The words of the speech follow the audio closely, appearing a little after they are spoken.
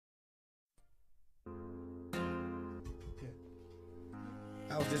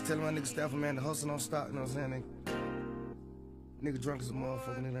I was just telling my nigga Stafford, man, the hustle don't stop, you know what I'm saying? Nigga drunk as a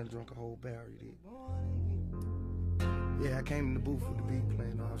motherfucker, nigga done drunk a whole barrel, he did. Yeah, I came in the booth with the beat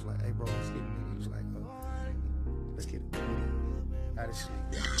playing, I was like, hey bro, let's get it, nigga. He was like, let's get it. Out of sleep.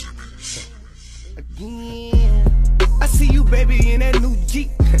 Again, I see you, baby, in that new Jeep.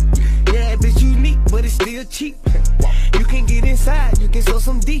 Yeah, bitch, unique, but it's still cheap. You can get inside, you can sow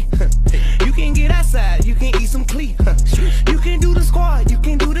some D. You can get outside, you can eat some clean. You can do the squad, you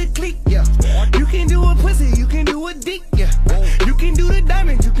can do the clique. Yeah, you can do a pussy, you can do a dick. Yeah, you can do the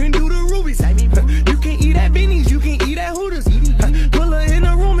diamonds, you can do the rubies. You can eat at Benny's, you can eat at Hooters. Pull her in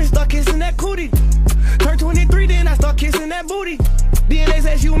the room and start kissing that cootie. Turn 23, then I start kissing that booty. DNA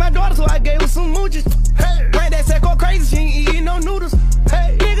said she was my daughter, so I gave her some mooches. Hey, ran that sack go crazy, she ain't eating no noodles.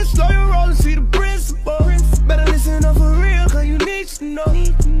 Hey, nigga, slow your roll and see the principle. Better listen up for real, cause you need to know.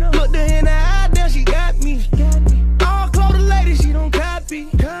 Looked her in the eye, damn, she got me. All clothes the lady, she don't copy.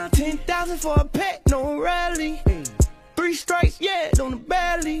 10,000 for a pet, no rally. 3 strikes, yeah, on the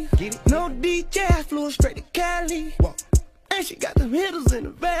belly. No DJ, I flew her straight to Cali. And she got them hitters in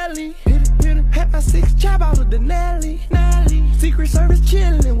the valley. Had my 6 chop out of the Nelly. Secret Service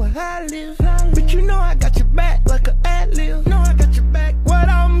chillin' where I live. But you know I got your back like an ad-lib. Know I got your back. What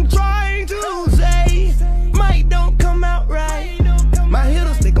I'm trying to say might don't come out right. My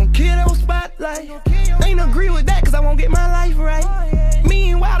hitters, they gon' kill that spotlight. Ain't agree with that cause I won't get my life right.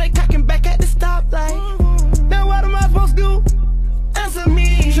 Meanwhile, they cocking back at the stoplight. Now what am I supposed to do? Answer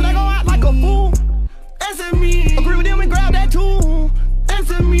me. Should I go out like a fool? Answer me. Agree with them and grab that tool.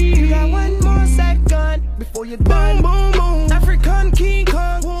 Answer me. You got 1 more second before you're done. Boom, boom, boom. African King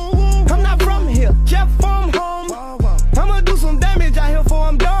Kong. I'm not from here, Jeff from home. I'ma do some damage out here before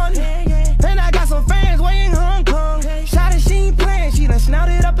I'm done. And I got some fans way in Hong Kong. Shawty, she ain't playing, she done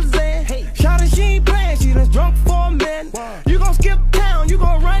snouted up a Zen. Shawty, she ain't playing, she done drunk for a man. You gon' skip town, you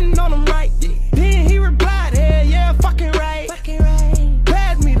gon' run on them right. Then he replied, hey, yeah, fucking right.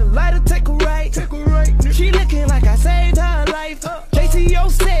 Pass me the lighter, take a right. She looking like I saved her life. JCO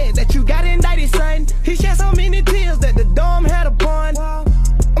said that you got indicted, son. He shed so many tears that the dome had upon.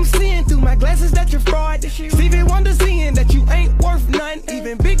 I'm seeing through my glasses that you're fraud. Stevie Wonder seeing that you ain't worth none.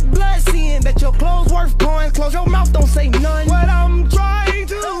 Even Big Blood seeing that your clothes worth coins. Close your mouth, don't say none. What I'm trying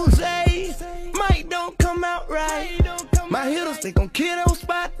to say might don't come out right. My hitters, they gon' kill that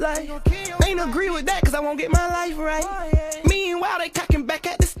spotlight. Ain't agree with that cause I won't get my life right. Meanwhile, they cocking back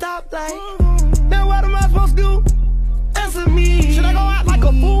at the stoplight. Now what am I supposed to do? Answer me. Should I go out like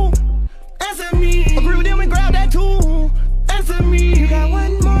a fool? Answer me. Agree with them and grab that tool. Answer me. You got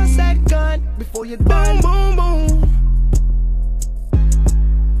 1 more second before you're done. Boom, boom, boom.